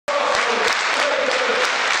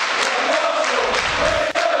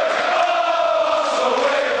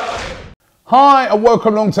Hi and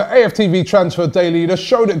welcome along to AFTV Transfer Daily, the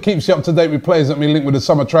show that keeps you up to date with players that have been linked with the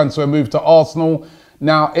summer transfer move to Arsenal.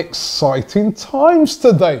 Now, exciting times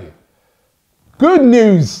today. Good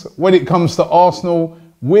news when it comes to Arsenal.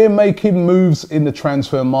 We're making moves in the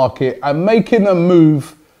transfer market and making a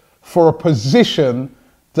move for a position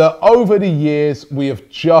that over the years we have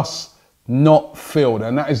just not filled,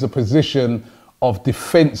 and that is the position of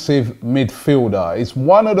defensive midfielder. It's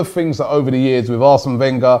one of the things that over the years with Arsene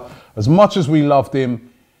Wenger, as much as we loved him,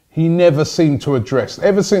 he never seemed to address.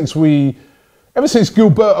 Ever since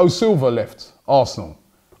Gilberto Silva left Arsenal,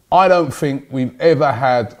 I don't think we've ever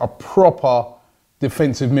had a proper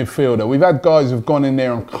defensive midfielder. We've had guys who've gone in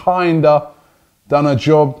there and kinda done a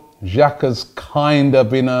job. Xhaka's kinda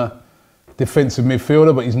been a defensive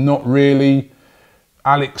midfielder, but he's not really.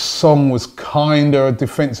 Alex Song was kinda a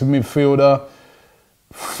defensive midfielder.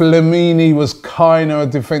 Flamini was kind of a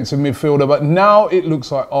defensive midfielder, but now it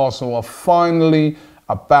looks like Arsenal are finally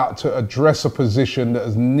about to address a position that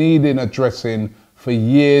has needed addressing for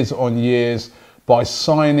years on years by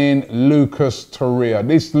signing Lucas Torreira.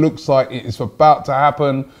 This looks like it is about to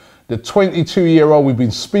happen. The 22-year-old, we've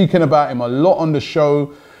been speaking about him a lot on the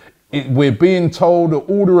show. We're being told,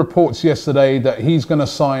 all the reports yesterday, that he's going to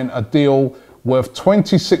sign a deal worth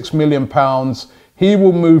 £26 million. He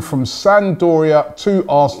will move from Sampdoria to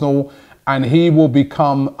Arsenal and he will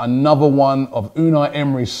become another one of Unai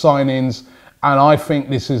Emery's signings. And I think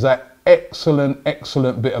this is an excellent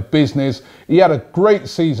bit of business. He had a great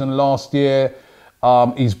season last year.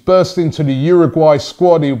 He's burst into the Uruguay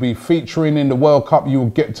squad. He'll be featuring in the World Cup.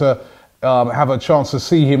 You'll get to have a chance to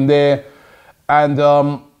see him there.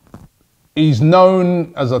 And he's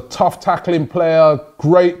known as a tough tackling player,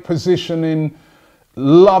 great positioning,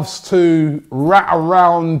 loves to rat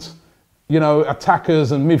around, you know,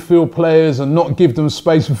 attackers and midfield players and not give them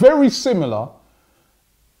space. Very similar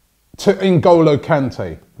to N'Golo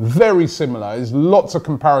Kante. Very similar. There's lots of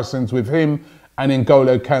comparisons with him and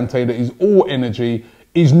N'Golo Kante, that he's all energy.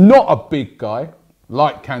 He's not a big guy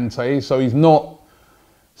like Kante, so he's not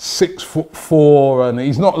 6'4", and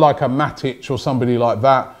he's not like a Matic or somebody like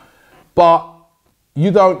that. But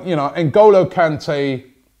you don't, you know, N'Golo Kante,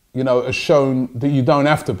 you know, has shown that you don't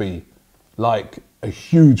have to be like a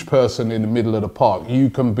huge person in the middle of the park. You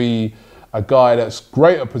can be a guy that's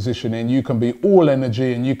great at positioning, you can be all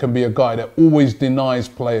energy, and you can be a guy that always denies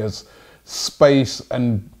players space,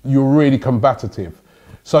 and you're really combative.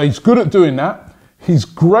 So he's good at doing that. He's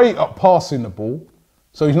great at passing the ball.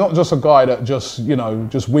 So he's not just a guy that just, you know,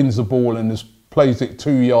 just wins the ball and just plays it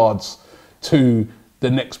 2 yards to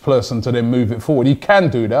the next person to then move it forward. He can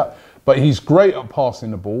do that. But he's great at passing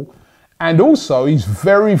the ball. And also, he's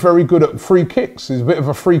very good at free kicks. He's a bit of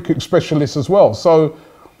a free kick specialist as well. So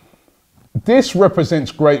this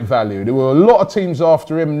represents great value. There were a lot of teams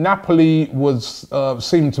after him. Napoli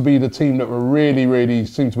seemed to be the team that were really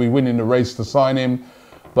seemed to be winning the race to sign him.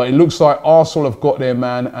 But it looks like Arsenal have got their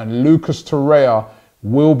man, and Lucas Torreira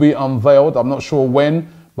will be unveiled. I'm not sure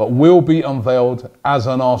when, but will be unveiled as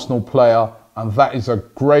an Arsenal player. And that is a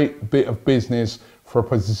great bit of business for a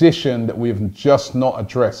position that we've just not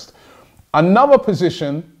addressed. Another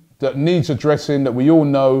position that needs addressing that we all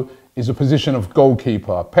know is a position of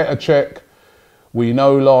goalkeeper. Petr Cech, we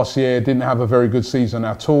know last year didn't have a very good season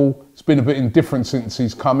at all. It's been a bit indifferent since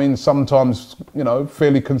he's come in. Sometimes, you know,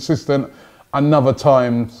 fairly consistent. Another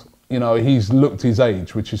times, you know, he's looked his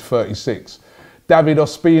age, which is 36. David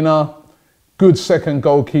Ospina, good second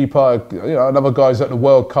goalkeeper. You know, another guy's at the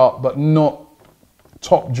World Cup, but not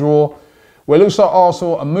top draw. Well, it looks like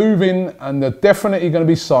Arsenal are moving, and they're definitely going to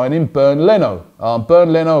be signing Bernd Leno.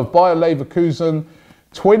 Bernd Leno of Bayer Leverkusen,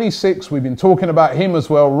 26. We've been talking about him as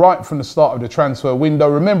well right from the start of the transfer window.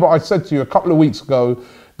 Remember, I said to you a couple of weeks ago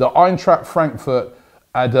that Eintracht Frankfurt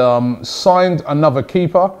had signed another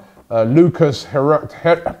keeper, Lucas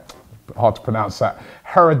Hradecky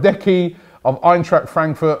of Eintracht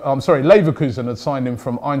Frankfurt. Leverkusen had signed him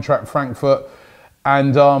from Eintracht Frankfurt,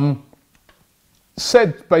 and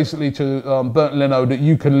said basically to Bernd Leno that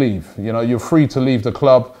you can leave. You know, you're free to leave the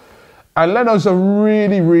club. And Leno's a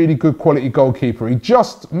really good quality goalkeeper. He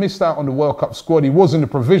just missed out on the World Cup squad. He was in the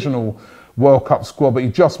provisional World Cup squad, but he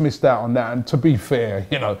just missed out on that. And to be fair,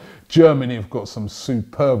 you know, Germany have got some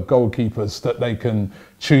superb goalkeepers that they can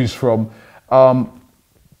choose from.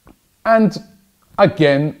 And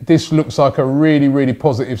again, this looks like a really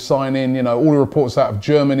positive signing. You know, all the reports out of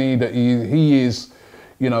Germany that he is,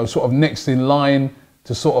 you know, sort of next in line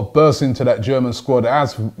to sort of burst into that German squad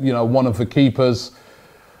as, you know, one of the keepers.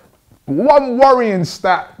 One worrying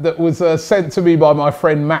stat that was sent to me by my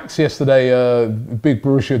friend Max yesterday, a big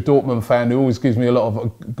Borussia Dortmund fan who always gives me a lot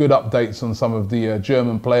of good updates on some of the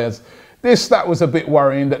German players. This stat was a bit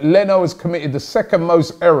worrying, that Leno has committed the second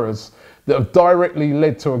most errors that have directly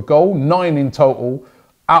led to a goal, 9 in total,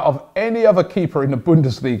 out of any other keeper in the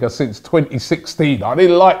Bundesliga since 2016. I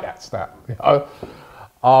didn't like that stat. You know?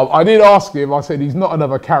 I did ask him, I said, he's not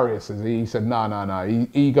another Karius, is he? He said, no.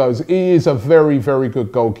 He goes, he is a very, very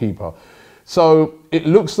good goalkeeper. So it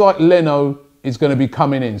looks like Leno is going to be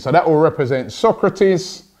coming in. So that will represent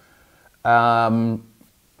Socrates, Lichtsteiner,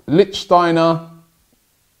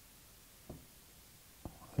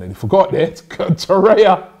 I nearly forgot there,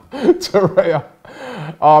 Torreira,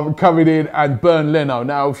 coming in and burn Leno.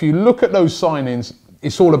 Now, if you look at those signings,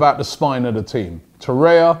 it's all about the spine of the team.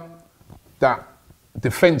 Torreira, that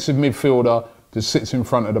defensive midfielder that sits in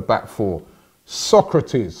front of the back four.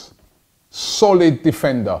 Socrates, solid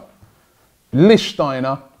defender.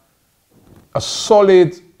 Lichtsteiner, a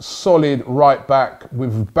solid right back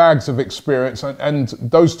with bags of experience. And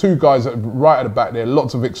those two guys that are right at the back there,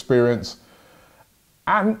 lots of experience.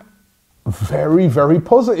 And very, very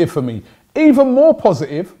positive for me. Even more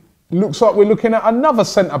positive, looks like we're looking at another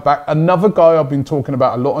centre-back, another guy I've been talking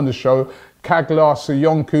about a lot on the show, Leno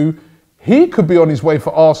Soyuncu. He could be on his way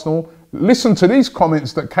for Arsenal. Listen to these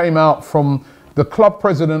comments that came out from the club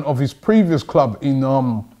president of his previous club in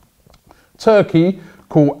Turkey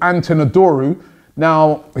called Antinodorou.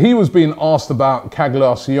 Now, he was being asked about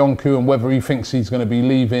Leno Soyuncu and whether he thinks he's going to be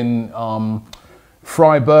leaving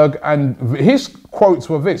Freiburg. And his quotes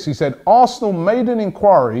were this. He said, Arsenal made an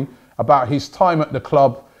inquiry about his time at the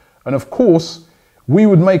club. And of course, we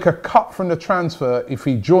would make a cut from the transfer if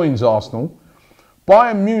he joins Arsenal.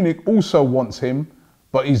 Bayern Munich also wants him,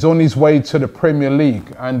 but he's on his way to the Premier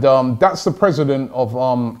League. And that's the president of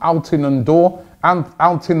Antinodorou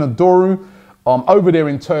over there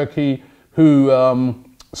in Turkey, who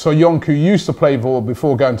Soyuncu used to play for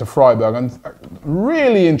before going to Freiburg. And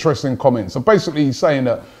really interesting comments. So basically he's saying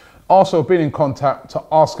that Arsenal have been in contact to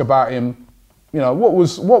ask about him. You know, what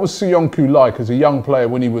was Soyuncu like as a young player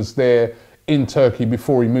when he was there in Turkey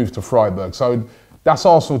before he moved to Freiburg? So that's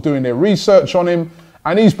Arsenal doing their research on him,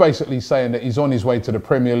 and he's basically saying that he's on his way to the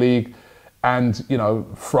Premier League, and you know,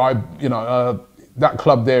 that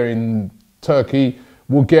club there in Turkey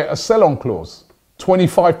will get a sell-on clause,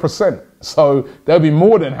 25%. So they'll be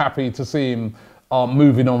more than happy to see him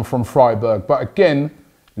moving on from Freiburg. But again,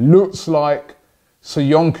 looks like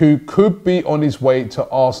Soyuncu could be on his way to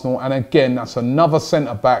Arsenal, and again, that's another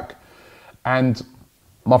centre-back. And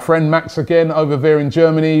my friend Max again over there in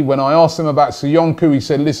Germany, when I asked him about Soyuncu, he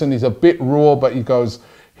said, listen, he's a bit raw, but he goes,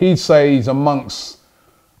 he'd say he's amongst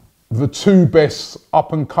the 2 best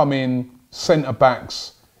up-and-coming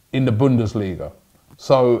centre-backs in the Bundesliga.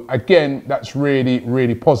 So again, that's really,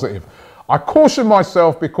 really positive. I caution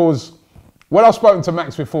myself because when I've spoken to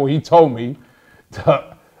Max before, he told me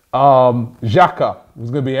that Xhaka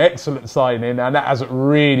was going to be an excellent signing, and that hasn't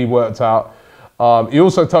really worked out. He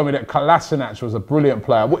also told me that Kolasinac was a brilliant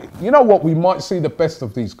player. You know what? We might see the best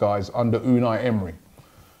of these guys under Unai Emery.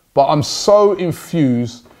 But I'm so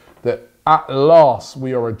infused that at last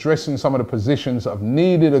we are addressing some of the positions that have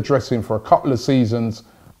needed addressing for a couple of seasons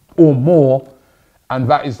or more. And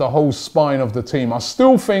that is the whole spine of the team. I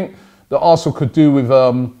still think that Arsenal could do with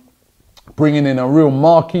bringing in a real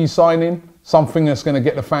marquee signing, something that's going to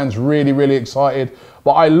get the fans really, really excited.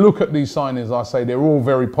 But I look at these signings, I say they're all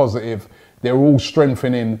very positive. They're all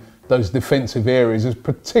strengthening those defensive areas. This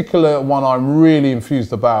particular one I'm really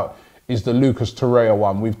infused about is the Lucas Torreira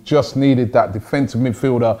one. We've just needed that defensive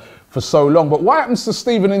midfielder for so long. But what happens to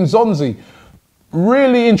Steven Nzonzi?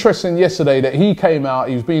 Really interesting yesterday that he came out,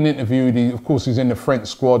 he was being interviewed, of course he's in the French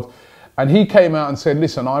squad, and he came out and said,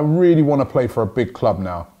 listen, I really want to play for a big club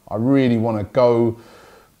now. I really want to go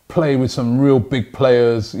play with some real big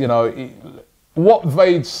players. You know, what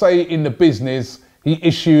they'd say in the business, he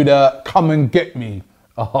issued a come and get me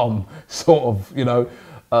sort of, you know,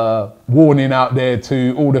 warning out there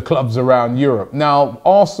to all the clubs around Europe. Now,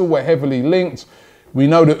 Arsenal were heavily linked. We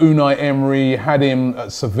know that Unai Emery had him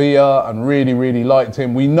at Sevilla and really, really liked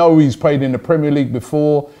him. We know he's played in the Premier League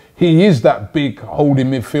before. He is that big holding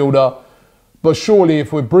midfielder. But surely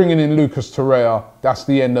if we're bringing in Lucas Torreira, that's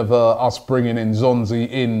the end of us bringing in Nzonzi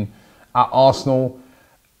in at Arsenal.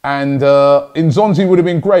 And Nzonzi would have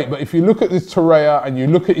been great. But if you look at this Torreira and you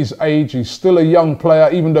look at his age, he's still a young player,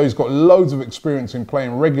 even though he's got loads of experience in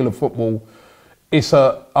playing regular football. It's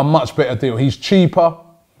a much better deal. He's cheaper.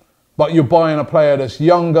 But you're buying a player that's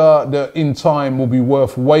younger, that in time will be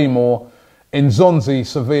worth way more. Nzonzi,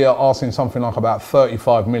 Sevilla asking something like about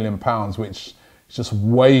 £35 million, which is just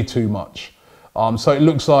way too much. So it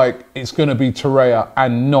looks like it's going to be Torreira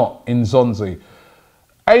and not Nzonzi.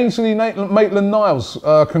 Ainsley Maitland-Niles,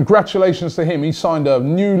 congratulations to him. He signed a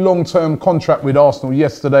new long-term contract with Arsenal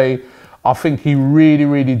yesterday. I think he really,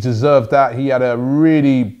 really deserved that. He had a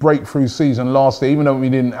really breakthrough season last year. Even though we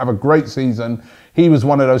didn't have a great season, he was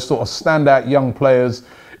one of those sort of standout young players.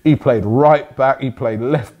 He played right back, he played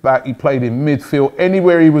left back, he played in midfield.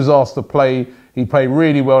 Anywhere he was asked to play, he played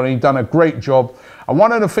really well, and he's done a great job. And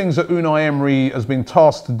one of the things that Unai Emery has been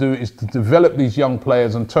tasked to do is to develop these young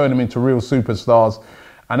players and turn them into real superstars.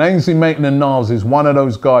 And Ainsley Maitland-Niles is one of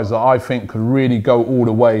those guys that I think could really go all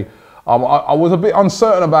the way. I was a bit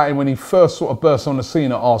uncertain about him when he first sort of burst on the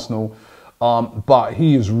scene at Arsenal, but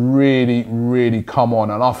he has really, really come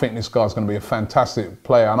on, and I think this guy's going to be a fantastic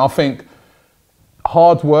player. And I think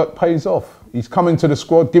hard work pays off. He's come into the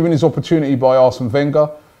squad, given his opportunity by Arsene Wenger,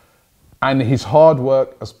 and his hard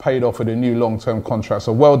work has paid off with a new long-term contract.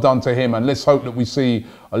 So well done to him, and let's hope that we see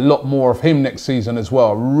a lot more of him next season as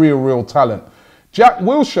well. Real talent. Jack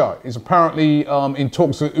Wilshere is apparently in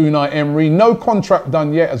talks with Unai Emery. No contract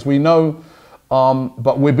done yet, as we know,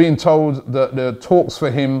 but we're being told that the talks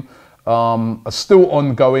for him are still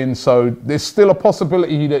ongoing. So there's still a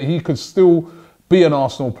possibility that he could still be an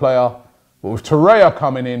Arsenal player. But with Torreira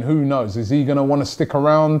coming in, who knows? Is he going to want to stick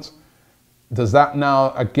around? Does that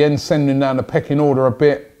now, again, send him down the pecking order a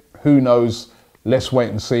bit? Who knows? Let's wait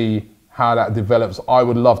and see how that develops. I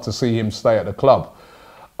would love to see him stay at the club.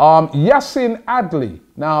 Yacine Adli.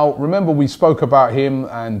 Now, remember we spoke about him,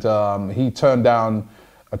 and he turned down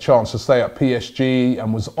a chance to stay at PSG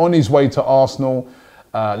and was on his way to Arsenal.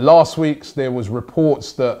 Last week, there was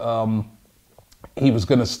reports that he was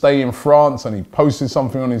going to stay in France, and he posted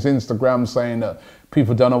something on his Instagram saying that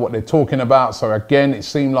people don't know what they're talking about. So again, it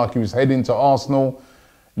seemed like he was heading to Arsenal.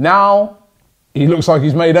 Now, he looks like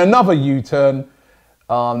he's made another U-turn.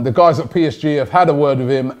 The guys at PSG have had a word with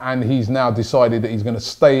him, and he's now decided that he's going to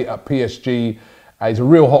stay at PSG. He's a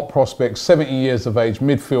real hot prospect, 70 years of age,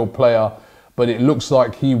 midfield player, but it looks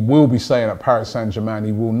like he will be staying at Paris Saint-Germain.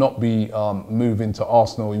 He will not be moving to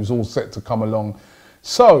Arsenal. He was all set to come along.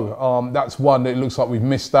 So that's one that it looks like we've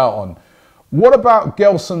missed out on. What about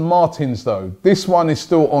Gelson Martins, though? This one is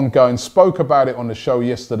still ongoing. Spoke about it on the show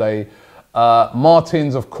yesterday.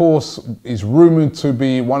 Martins, of course, is rumoured to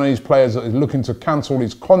be one of these players that is looking to cancel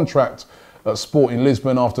his contract at Sporting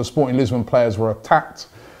Lisbon after Sporting Lisbon players were attacked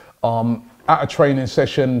at a training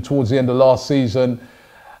session towards the end of last season.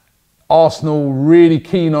 Arsenal really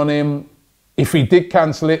keen on him. If he did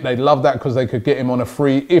cancel it, they'd love that because they could get him on a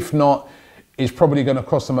free. If not, it's probably going to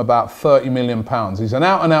cost them about £30 million. He's an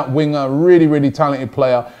out-and-out winger, really talented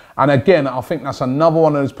player. And again, I think that's another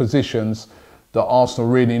one of those positions that Arsenal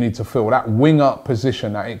really need to fill. That winger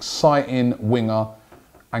position, that exciting winger.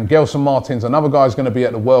 And Gelson Martins, another guy is going to be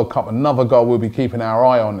at the World Cup. Another guy we'll be keeping our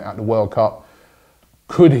eye on at the World Cup.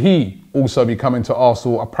 Could he also be coming to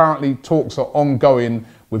Arsenal? Apparently talks are ongoing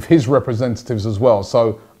with his representatives as well.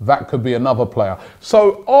 So that could be another player.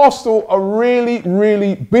 So Arsenal are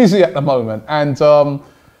really busy at the moment. And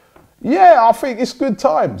yeah, I think it's good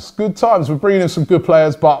times. Good times. We're bringing in some good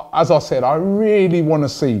players. But as I said, I really want to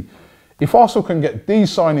see if Arsenal can get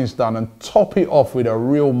these signings done and top it off with a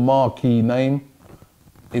real marquee name.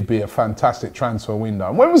 It'd be a fantastic transfer window.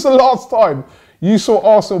 And when was the last time you saw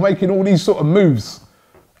Arsenal making all these sort of moves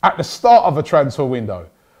at the start of a transfer window?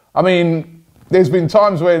 I mean, there's been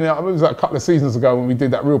times when, it was like a couple of seasons ago when we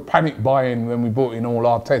did that real panic buy-in when we brought in all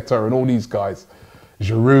Arteta and all these guys,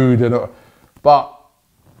 Giroud and all. But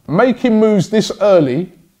making moves this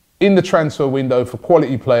early in the transfer window for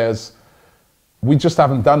quality players, we just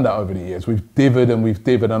haven't done that over the years. We've divvied and we've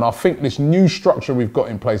divvied. And I think this new structure we've got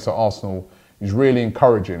in place at Arsenal is really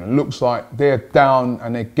encouraging. It looks like they're down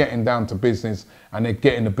and they're getting down to business and they're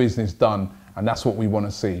getting the business done. And that's what we want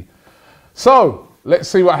to see. So let's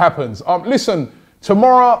see what happens. Listen,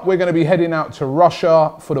 tomorrow we're going to be heading out to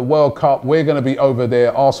Russia for the World Cup. We're going to be over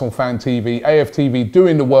there, ArsenalFanTV, AFTV,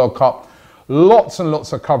 doing the World Cup. Lots and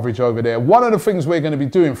lots of coverage over there. One of the things we're going to be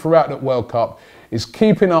doing throughout the World Cup is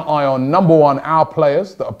keeping our eye on, number one, our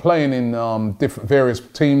players that are playing in various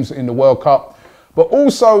teams in the World Cup, but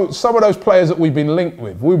also some of those players that we've been linked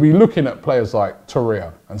with. We'll be looking at players like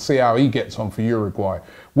Torreira and see how he gets on for Uruguay.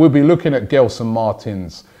 We'll be looking at Gelson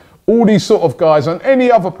Martins, all these sort of guys and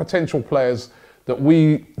any other potential players that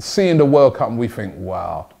we see in the World Cup and we think,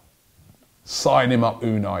 wow, sign him up,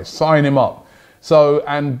 Unai, sign him up. So,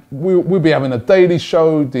 and we'll be having a daily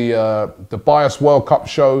show, the Bias World Cup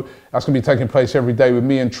show. That's going to be taking place every day with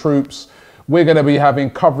me and Troops. We're going to be having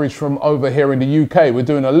coverage from over here in the UK. We're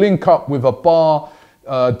doing a link up with a bar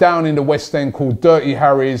down in the West End called Dirty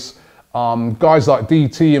Harry's. Guys like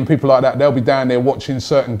DT and people like that, they'll be down there watching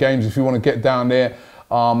certain games if you want to get down there.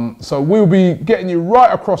 So we'll be getting you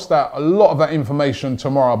right across that, a lot of that information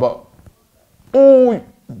tomorrow, but all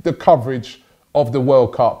the coverage of the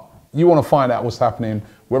World Cup, you want to find out what's happening,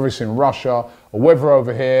 whether it's in Russia or whether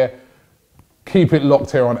over here, keep it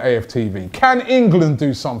locked here on AFTV. Can England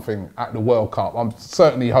do something at the World Cup? I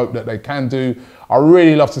certainly hope that they can do. I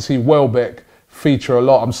really love to see Welbeck feature a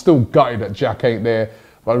lot. I'm still gutted that Jack ain't there,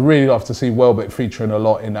 but I really love to see Welbeck featuring a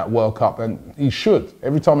lot in that World Cup, and he should.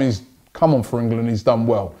 Every time he's come on for England, he's done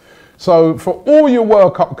well. So for all your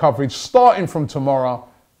World Cup coverage, starting from tomorrow,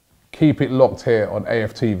 keep it locked here on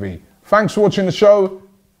AFTV. Thanks for watching the show.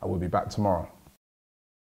 I will be back tomorrow.